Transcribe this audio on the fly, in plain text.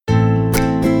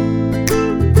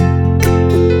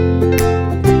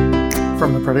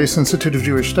Pardes Institute of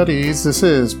Jewish Studies. This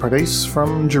is Pardes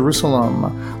from Jerusalem.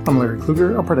 I'm Larry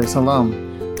Kluger, a Pardes alum.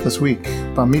 This week,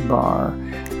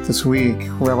 Bamidbar. This week,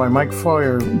 Rabbi Mike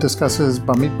Feuer discusses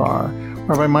Bamidbar.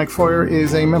 Rabbi Mike Feuer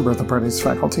is a member of the Pardes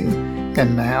faculty.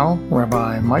 And now,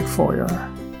 Rabbi Mike Feuer.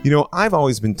 You know, I've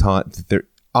always been taught that there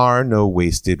are no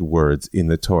wasted words in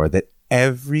the Torah, that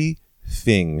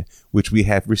everything which we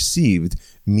have received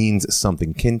means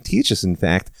something, can teach us, in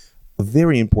fact,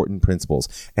 very important principles.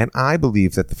 And I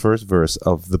believe that the first verse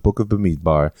of the book of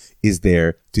Bamidbar is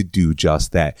there to do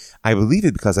just that. I believe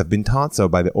it because I've been taught so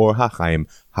by the Or HaChaim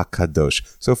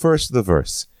HaKadosh. So first, the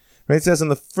verse. Right? It says, on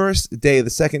the first day of the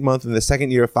second month in the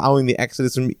second year following the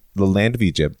exodus from the land of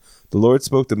Egypt, the Lord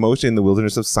spoke to Moshe in the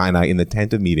wilderness of Sinai in the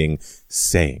tent of meeting,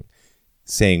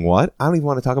 saying what? I don't even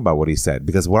want to talk about what he said,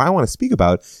 because what I want to speak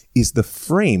about is the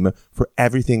frame for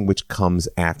everything which comes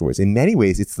afterwards. In many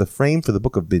ways, it's the frame for the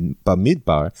book of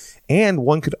Bamidbar, and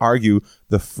one could argue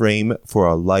the frame for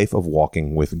a life of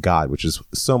walking with God, which is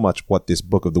so much what this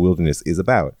book of the wilderness is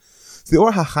about. So the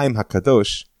Or HaChaim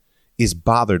HaKadosh is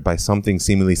bothered by something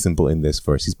seemingly simple in this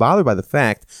verse. He's bothered by the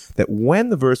fact that when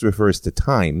the verse refers to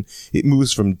time, it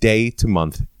moves from day to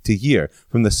month to year,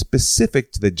 from the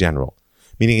specific to the general.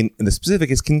 Meaning the specific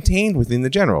is contained within the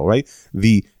general, right?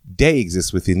 The day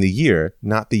exists within the year,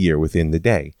 not the year within the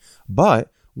day.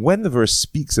 But when the verse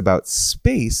speaks about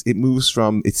space, it moves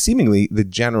from, it's seemingly the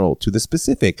general to the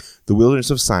specific, the wilderness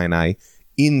of Sinai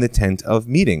in the tent of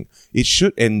meeting. It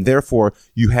should, and therefore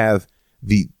you have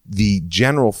the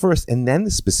general first and then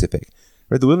the specific.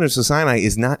 Right? The wilderness of Sinai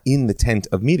is not in the tent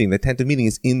of meeting. The tent of meeting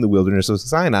is in the wilderness of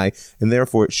Sinai, and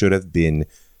therefore it should have been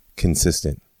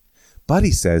consistent. But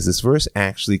he says this verse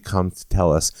actually comes to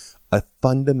tell us a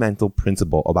fundamental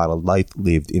principle about a life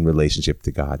lived in relationship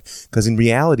to God. Because in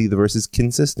reality, the verse is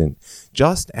consistent.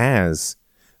 Just as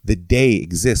the day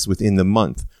exists within the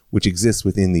month, which exists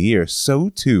within the year, so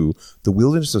too the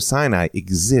wilderness of Sinai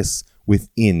exists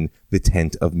within the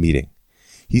tent of meeting.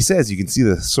 He says, you can see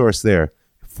the source there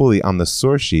fully on the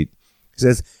source sheet. He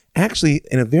says, actually,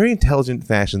 in a very intelligent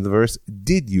fashion, the verse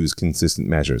did use consistent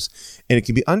measures. And it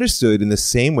can be understood in the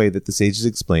same way that the sages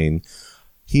explain,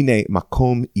 Hine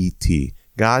makom iti.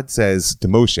 God says to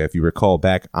Moshe, if you recall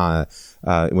back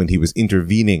when he was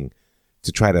intervening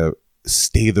to try to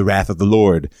stay the wrath of the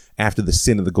Lord after the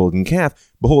sin of the golden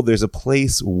calf, behold, there's a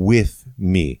place with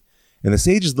me. And the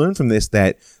sages learn from this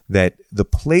that the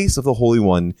place of the Holy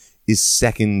One is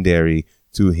secondary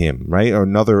to him, right? Or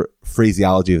another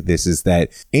phraseology of this is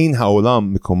that Ein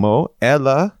ha'olam mikomo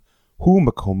ela hu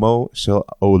mikomo shel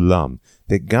olam.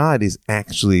 That God is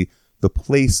actually the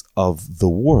place of the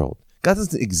world. God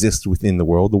doesn't exist within the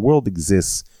world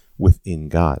exists within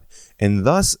God. And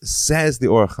thus says the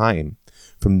Or HaChaim,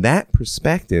 from that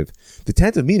perspective, the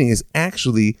tent of meeting is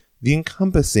actually the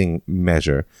encompassing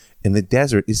measure, and the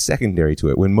desert is secondary to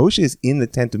it. When Moshe is in the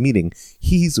tent of meeting,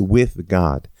 he's with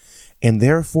God. And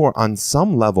therefore, on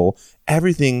some level,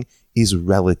 everything is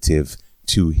relative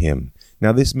to him.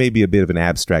 Now, this may be a bit of an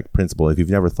abstract principle. If you've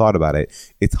never thought about it,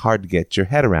 it's hard to get your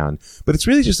head around. But it's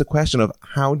really just a question of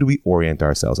how do we orient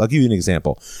ourselves? I'll give you an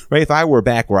example. Right? If I were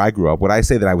back where I grew up, would I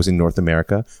say that I was in North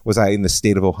America? Was I in the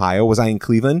state of Ohio? Was I in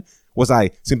Cleveland? Was I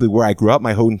simply where I grew up,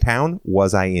 my hometown?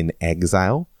 Was I in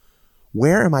exile?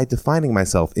 Where am I defining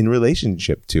myself in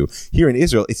relationship to? Here in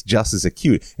Israel, it's just as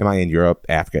acute. Am I in Europe,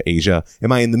 Africa, Asia?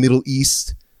 Am I in the Middle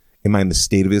East? Am I in the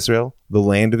state of Israel, the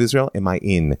land of Israel? Am I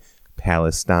in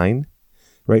Palestine?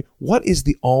 Right? What is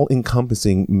the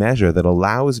all-encompassing measure that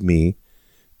allows me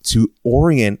to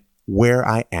orient where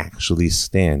I actually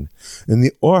stand? And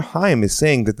the Or HaChaim is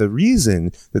saying that the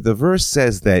reason that the verse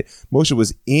says that Moshe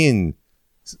was in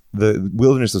the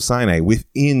wilderness of Sinai,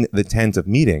 within the tent of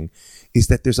meeting, is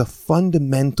that there's a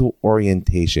fundamental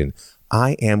orientation.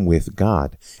 I am with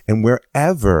God. And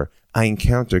wherever I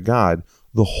encounter God,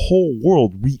 the whole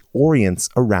world reorients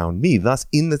around me. Thus,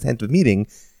 in the tent of meeting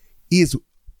is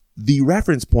the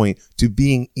reference point to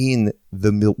being in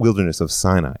the wilderness of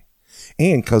Sinai.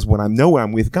 And because when I know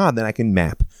I'm with God, then I can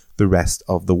map the rest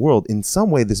of the world. In some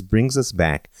way, this brings us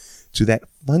back to that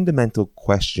fundamental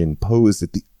question posed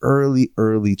at the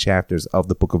early chapters of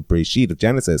the book of Bereshit, of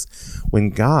Genesis, when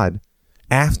God,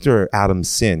 after Adam's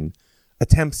sin,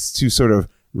 attempts to sort of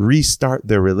restart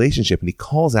their relationship, and he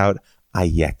calls out,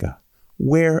 Ayeka,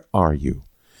 where are you?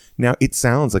 Now, it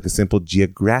sounds like a simple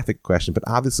geographic question, but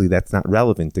obviously that's not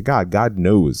relevant to God. God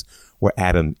knows where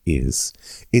Adam is.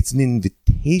 It's an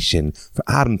invitation for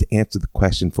Adam to answer the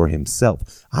question for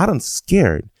himself. Adam's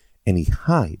scared and he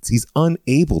hides. He's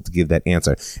unable to give that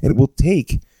answer. And it will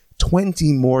take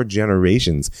 20 more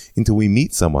generations until we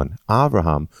meet someone,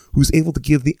 Avraham, who's able to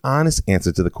give the honest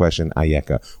answer to the question,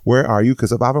 Ayeka, where are you?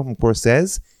 Because Avraham, of course,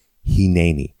 says,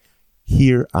 Hineni,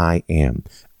 here I am.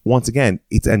 Once again,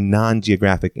 it's a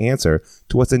non-geographic answer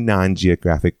to what's a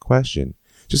non-geographic question.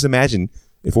 Just imagine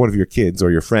if one of your kids or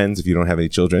your friends, if you don't have any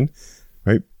children,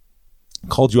 right,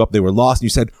 called you up, they were lost, and you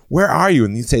said, where are you?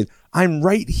 And you said, I'm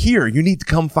right here. You need to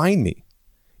come find me.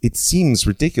 It seems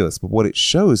ridiculous, but what it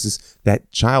shows is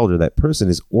that child or that person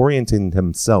is orienting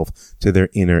himself to their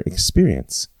inner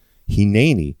experience.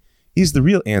 Hineni is the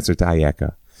real answer to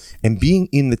Ayeka. And being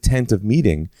in the tent of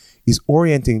meeting is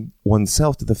orienting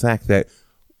oneself to the fact that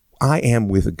I am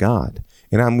with God.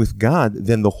 And I'm with God,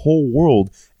 then the whole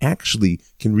world actually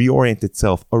can reorient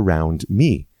itself around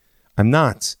me. I'm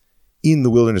not in the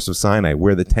wilderness of Sinai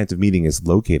where the tent of meeting is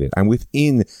located. I'm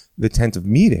within the tent of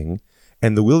meeting,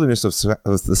 and the wilderness of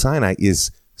the Sinai is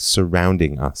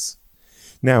surrounding us.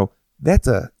 Now, that's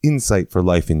an insight for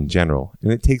life in general,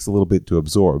 and it takes a little bit to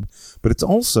absorb, but it's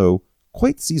also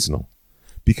quite seasonal.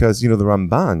 Because, the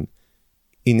Ramban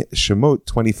in Shemot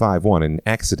 25:1 in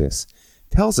Exodus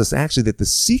tells us actually that the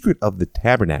secret of the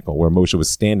tabernacle, where Moshe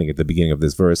was standing at the beginning of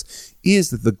this verse,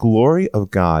 is that the glory of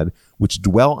God, which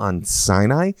dwell on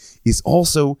Sinai, is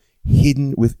also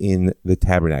hidden within the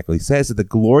tabernacle. He says that the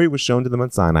glory was shown to them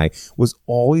on Sinai was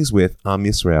always with Am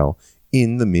Yisrael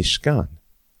in the Mishkan.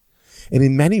 And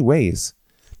in many ways,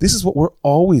 this is what we're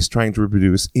always trying to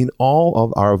reproduce in all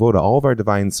of our avoda, all of our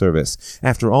divine service.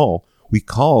 After all, we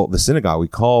call the synagogue, we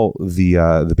call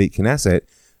the Beit Knesset,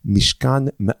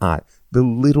 Mishkan Ma'at, the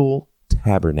little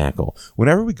tabernacle.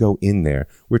 Whenever we go in there,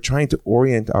 we're trying to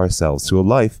orient ourselves to a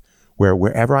life where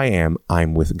wherever I am,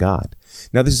 I'm with God.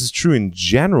 Now, this is true in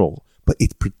general, but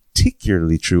it's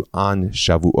particularly true on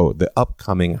Shavuot, the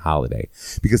upcoming holiday.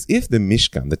 Because if the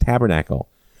Mishkan, the tabernacle,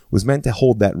 was meant to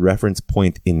hold that reference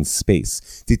point in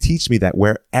space, to teach me that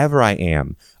wherever I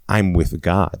am, I'm with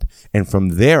God, and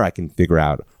from there I can figure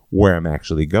out where I'm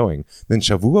actually going, then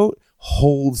Shavuot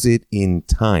holds it in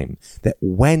time, that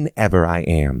whenever I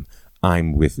am,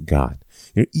 I'm with God.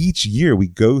 Each year we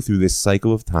go through this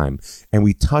cycle of time and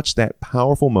we touch that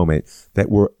powerful moment that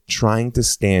we're trying to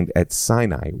stand at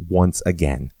Sinai once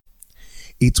again.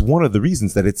 It's one of the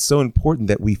reasons that it's so important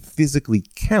that we physically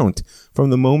count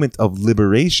from the moment of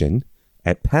liberation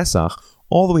at Pesach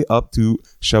all the way up to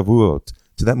Shavuot,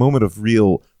 to that moment of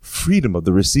real freedom, of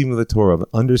the receiving of the Torah, of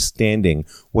understanding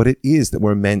what it is that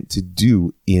we're meant to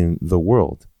do in the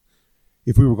world.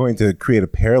 If we were going to create a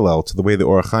parallel to the way the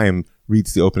Or HaChaim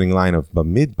reads the opening line of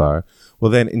Bamidbar,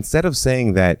 well then, instead of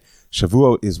saying that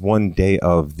Shavuot is one day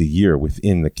of the year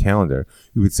within the calendar,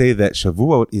 we would say that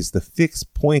Shavuot is the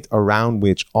fixed point around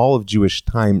which all of Jewish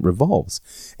time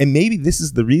revolves. And maybe this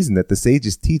is the reason that the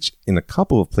sages teach in a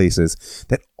couple of places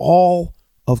that all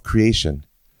of creation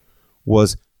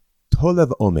was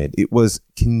Tolev Omed. It was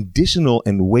conditional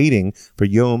and waiting for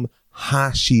Yom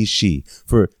HaShishi,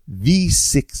 for the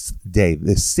sixth day,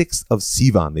 the 6th of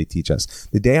Sivan, they teach us,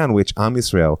 the day on which Am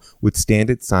Yisrael would stand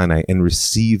at Sinai and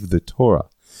receive the Torah.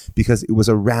 Because it was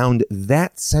around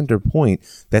that center point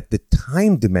that the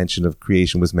time dimension of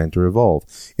creation was meant to revolve.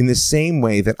 In the same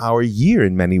way that our year,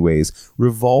 in many ways,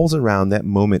 revolves around that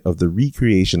moment of the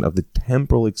recreation of the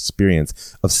temporal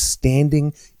experience of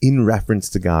standing in reference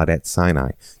to God at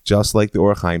Sinai. Just like the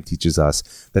Or HaChaim teaches us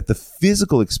that the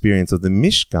physical experience of the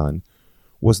Mishkan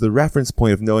was the reference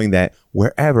point of knowing that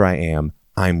wherever I am,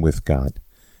 I'm with God.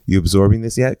 You absorbing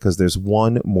this yet? Because there's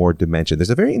one more dimension. There's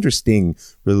a very interesting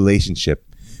relationship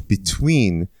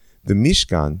between the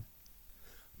Mishkan,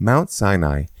 Mount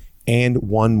Sinai, and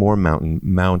one more mountain,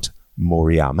 Mount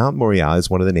Moriah. Mount Moriah is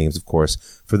one of the names, of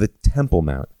course, for the Temple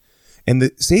Mount. And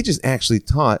the sages actually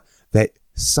taught that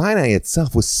Sinai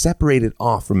itself was separated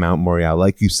off from Mount Moriah,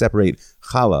 like you separate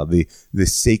challah, the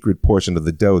sacred portion of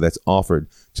the dough that's offered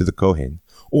to the Kohen.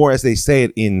 Or as they say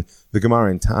it in the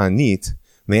Gemara in Ta'anit,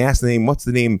 when they ask the name,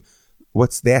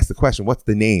 they ask the question, what's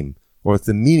the name? Or what's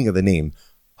the meaning of the name?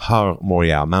 Har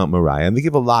Moriah, Mount Moriah, and they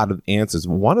give a lot of answers.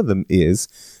 One of them is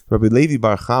Rabbi Levi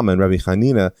Bar Chama and Rabbi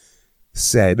Hanina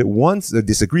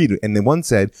disagreed, and then one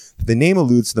said that the name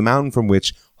alludes to the mountain from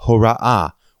which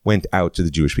Hora'ah went out to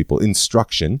the Jewish people,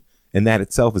 instruction, and that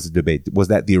itself is a debate. Was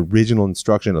that the original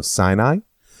instruction of Sinai,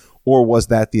 or was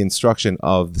that the instruction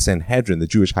of the Sanhedrin, the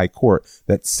Jewish high court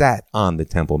that sat on the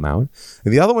Temple Mount?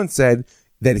 And the other one said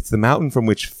that it's the mountain from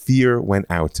which fear went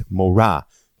out, Morah,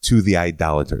 to the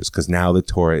idolaters, because now the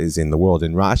Torah is in the world.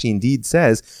 And Rashi indeed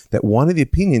says that one of the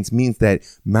opinions means that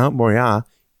Mount Moriah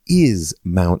is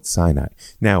Mount Sinai.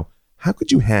 Now, how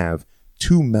could you have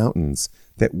two mountains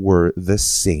that were the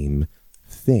same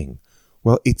thing?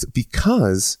 Well, it's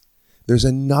because there's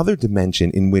another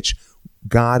dimension in which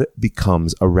God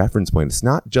becomes a reference point. It's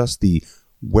not just the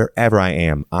wherever I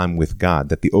am, I'm with God,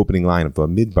 that the opening line of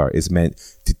Bamidbar is meant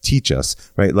to teach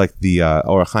us, right? Like the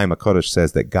Or HaChaim HaKadosh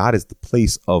says that God is the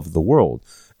place of the world,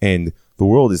 and the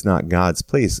world is not God's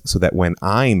place, so that when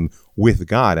I'm with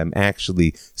God, I'm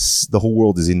actually, the whole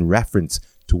world is in reference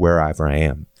to wherever I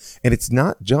am. And it's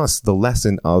not just the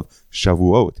lesson of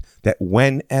Shavuot, that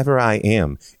whenever I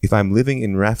am, if I'm living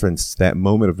in reference to that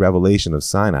moment of revelation of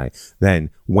Sinai, then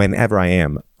whenever I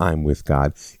am, I'm with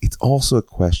God. It's also a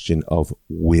question of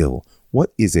will.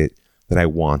 What is it that I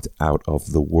want out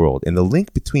of the world? And the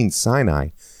link between Sinai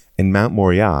and Mount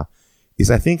Moriah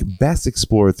is, I think, best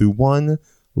explored through one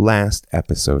last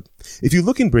episode. If you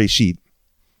look in Breshit,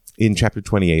 in chapter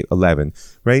 28:11,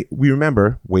 right, we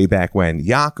remember way back when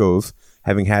Yaakov,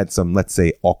 having had some, let's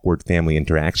say, awkward family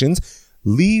interactions,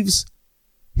 leaves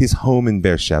his home in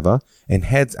Beersheba and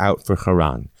heads out for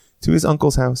Haran, to his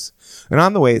uncle's house. And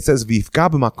on the way, it says, V'yifga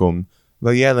b'makom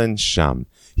v'yelen sham.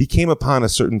 He came upon a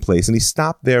certain place, and he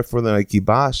stopped there for the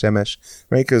Kiba Shemesh,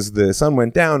 right, because the sun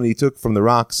went down, and he took from the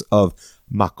rocks of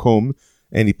Makom,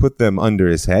 and he put them under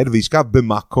his head. V'yishkav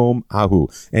b'makom ahu,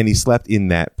 and he slept in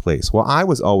that place. Well, I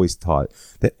was always taught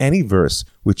that any verse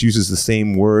which uses the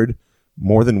same word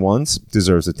more than once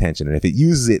deserves attention. And if it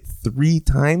uses it 3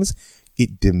 times,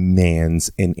 it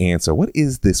demands an answer. What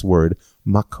is this word,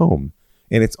 makom?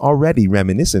 And it's already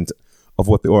reminiscent of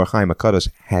what the Or HaChaim HaKadosh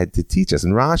had to teach us.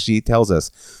 And Rashi tells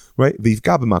us, right,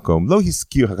 V'yifga b'makom, lo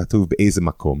hiskir hakatuv be'eze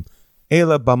makom,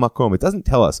 ela b'makom. It doesn't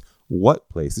tell us what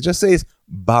place. It just says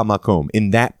b'makom,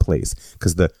 in that place.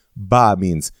 Because the ba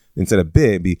means, instead of be,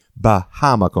 it'd be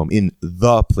b'hamakom, in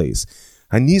the place.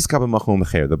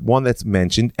 The one that's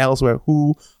mentioned elsewhere,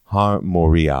 Hu Har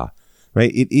Moriah,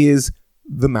 right? It is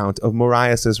the Mount of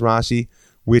Moriah, says Rashi,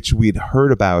 which we'd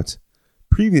heard about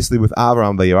previously with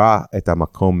Avram Vayara et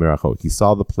HaMakom Merachot. He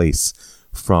saw the place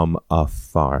from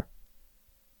afar.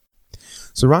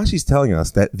 So Rashi's telling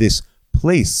us that this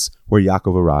place where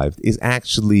Yaakov arrived is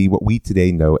actually what we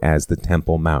today know as the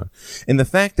Temple Mount. And the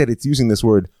fact that it's using this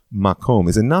word makom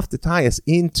is enough to tie us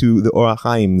into the Or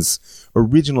HaChaim's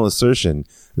original assertion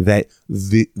that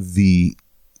the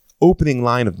opening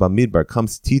line of Bamidbar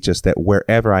comes to teach us that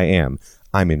wherever I am,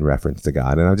 I'm in reference to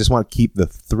God. And I just want to keep the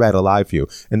thread alive for you.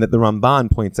 And that the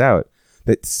Ramban points out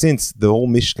that since the whole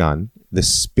Mishkan, the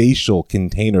spatial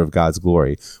container of God's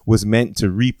glory, was meant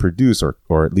to reproduce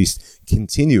or at least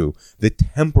continue the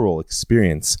temporal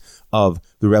experience of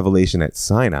the revelation at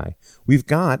Sinai, we've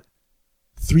got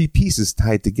 3 pieces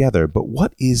tied together. But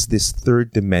what is this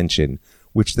third dimension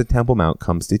which the Temple Mount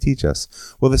comes to teach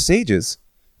us? Well, the sages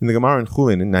in the Gemara in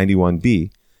Chulin in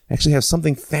 91b actually have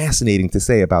something fascinating to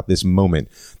say about this moment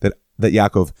that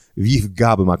Yaakov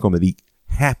V'yifga b'makom, that he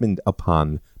happened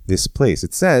upon this place.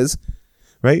 It says,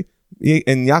 right,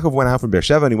 and Yaakov went out from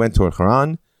Beersheba and he went toward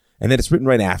Haran, and then it's written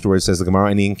right afterwards, says the Gemara,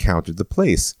 and he encountered the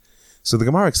place. So the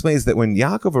Gemara explains that when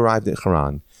Yaakov arrived at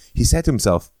Haran, he said to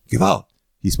himself, Gival,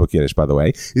 he spoke Yiddish, by the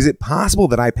way, is it possible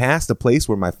that I passed a place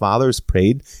where my fathers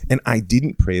prayed and I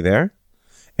didn't pray there?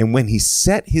 And when he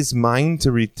set his mind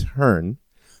to return,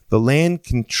 the land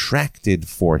contracted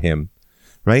for him,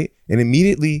 right? And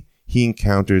immediately he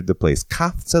encountered the place.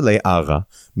 Kafza le'ara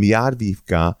miyad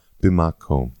v'yifga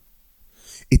b'makom.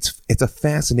 It's a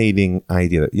fascinating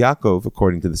idea that Yaakov,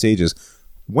 according to the sages,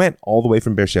 went all the way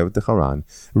from Beersheba to Haran,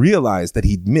 realized that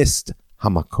he'd missed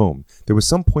Hamakom. There was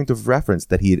some point of reference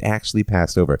that he had actually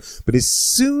passed over. But as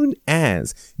soon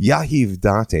as Yahiv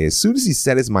Date, as soon as he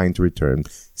set his mind to return,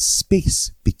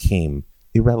 space became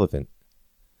irrelevant.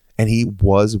 And he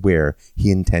was where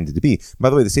he intended to be. By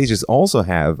the way, the sages also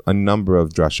have a number of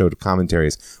drashot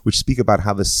commentaries which speak about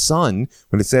how the sun,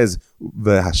 when it says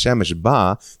the Hashemesh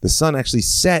Ba, the sun actually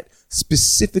set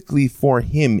specifically for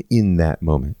him in that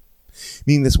moment.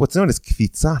 Meaning this, what's known as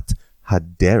Kfitzat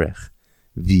Haderech,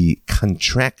 the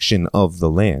contraction of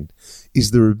the land, is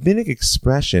the rabbinic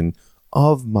expression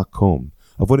of makom,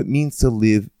 of what it means to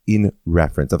live in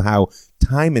reference, of how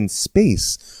time and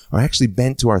space are actually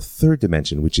bent to our third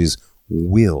dimension, which is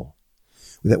will.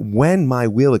 That when my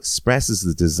will expresses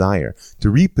the desire to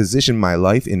reposition my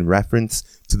life in reference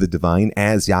to the divine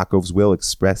as Yaakov's will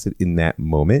expressed it in that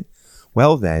moment,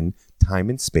 well then, time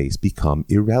and space become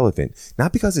irrelevant.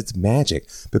 Not because it's magic,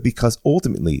 but because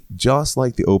ultimately, just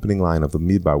like the opening line of the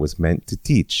Midbar was meant to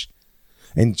teach,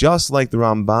 and just like the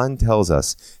Ramban tells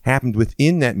us happened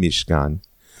within that Mishkan,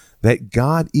 that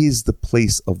God is the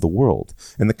place of the world.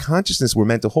 And the consciousness we're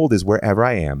meant to hold is wherever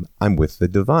I am, I'm with the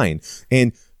divine.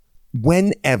 And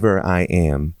whenever I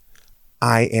am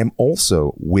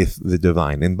also with the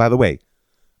divine. And by the way,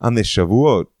 on this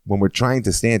Shavuot, when we're trying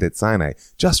to stand at Sinai,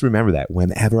 just remember that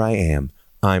whenever I am,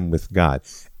 I'm with God.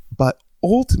 But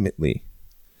ultimately,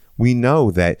 we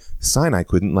know that Sinai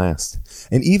couldn't last.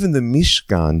 And even the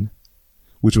Mishkan,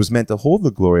 which was meant to hold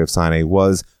the glory of Sinai,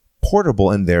 was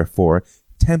portable and therefore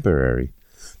temporary.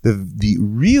 The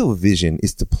real vision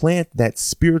is to plant that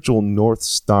spiritual North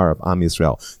Star of Am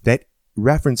Yisrael, that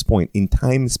reference point in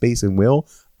time, space, and will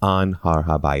on Har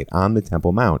HaBayit, on the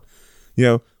Temple Mount.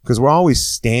 Because we're always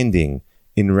standing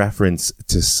in reference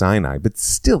to Sinai, but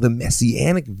still the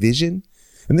messianic vision,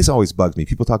 and this always bugs me.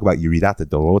 People talk about Yeridat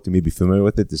HaDorot, you may be familiar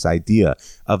with it, this idea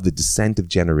of the descent of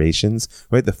generations,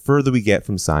 right? The further we get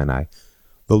from Sinai,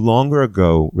 the longer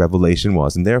ago revelation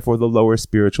was, and therefore the lower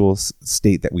spiritual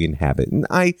state that we inhabit. And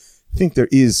I think there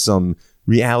is some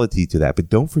reality to that, but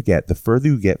don't forget, the further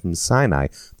you get from Sinai,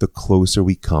 the closer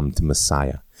we come to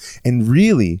Messiah. And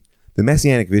really, the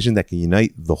messianic vision that can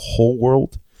unite the whole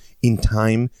world in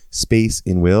time, space,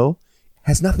 and will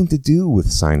has nothing to do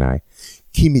with Sinai.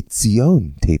 Ki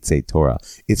mitzion tetzei Torah.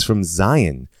 It's from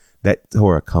Zion that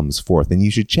Torah comes forth. And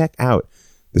you should check out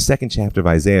the second chapter of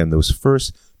Isaiah and those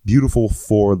first beautiful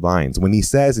 4 lines when he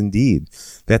says, indeed,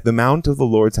 that the mount of the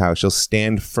Lord's house shall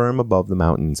stand firm above the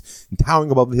mountains, and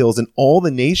towering above the hills, and all the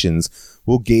nations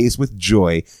will gaze with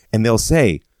joy. And they'll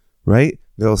say, right?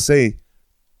 They'll say,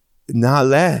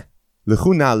 Na'aleh,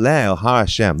 Lechu na'aleh el har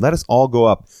Hashem. Let us all go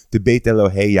up to Beit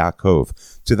Elohei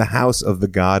Yaakov, to the house of the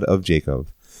God of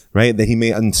Jacob. Right? That he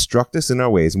may instruct us in our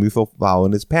ways and we will follow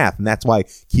in his path. And that's why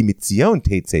Ki mitzion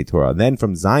tetzei Torah. Then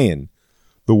from Zion,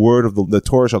 the word of the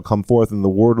Torah shall come forth, and the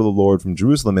word of the Lord from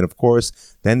Jerusalem. And of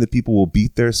course, then the people will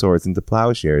beat their swords into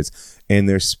plowshares and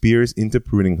their spears into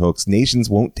pruning hooks. Nations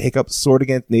won't take up sword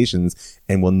against nations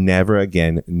and will never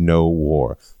again know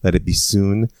war. Let it be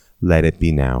soon. Let it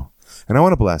be now. And I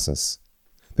want to bless us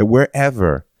that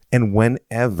wherever and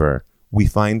whenever we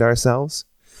find ourselves,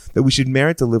 that we should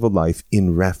merit to live a life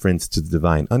in reference to the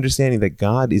divine, understanding that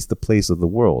God is the place of the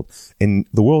world, and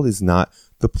the world is not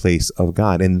the place of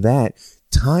God, and that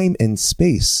time and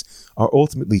space are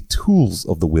ultimately tools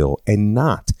of the will and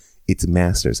not its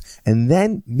masters. And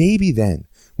then, maybe then,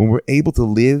 when we're able to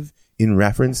live in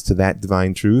reference to that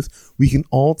divine truth, we can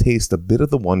all taste a bit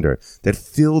of the wonder that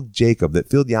filled Jacob, that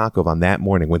filled Yaakov on that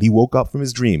morning when he woke up from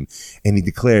his dream and he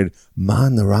declared, Ma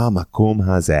nara makom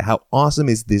hazeh. How awesome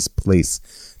is this place?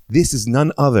 This is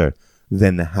none other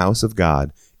than the house of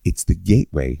God. It's the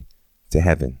gateway to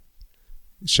heaven.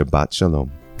 Shabbat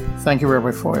Shalom. Thank you,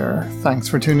 Rabbi Foyer. Thanks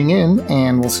for tuning in,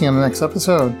 and we'll see you on the next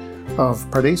episode of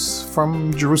Pardes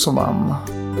from Jerusalem.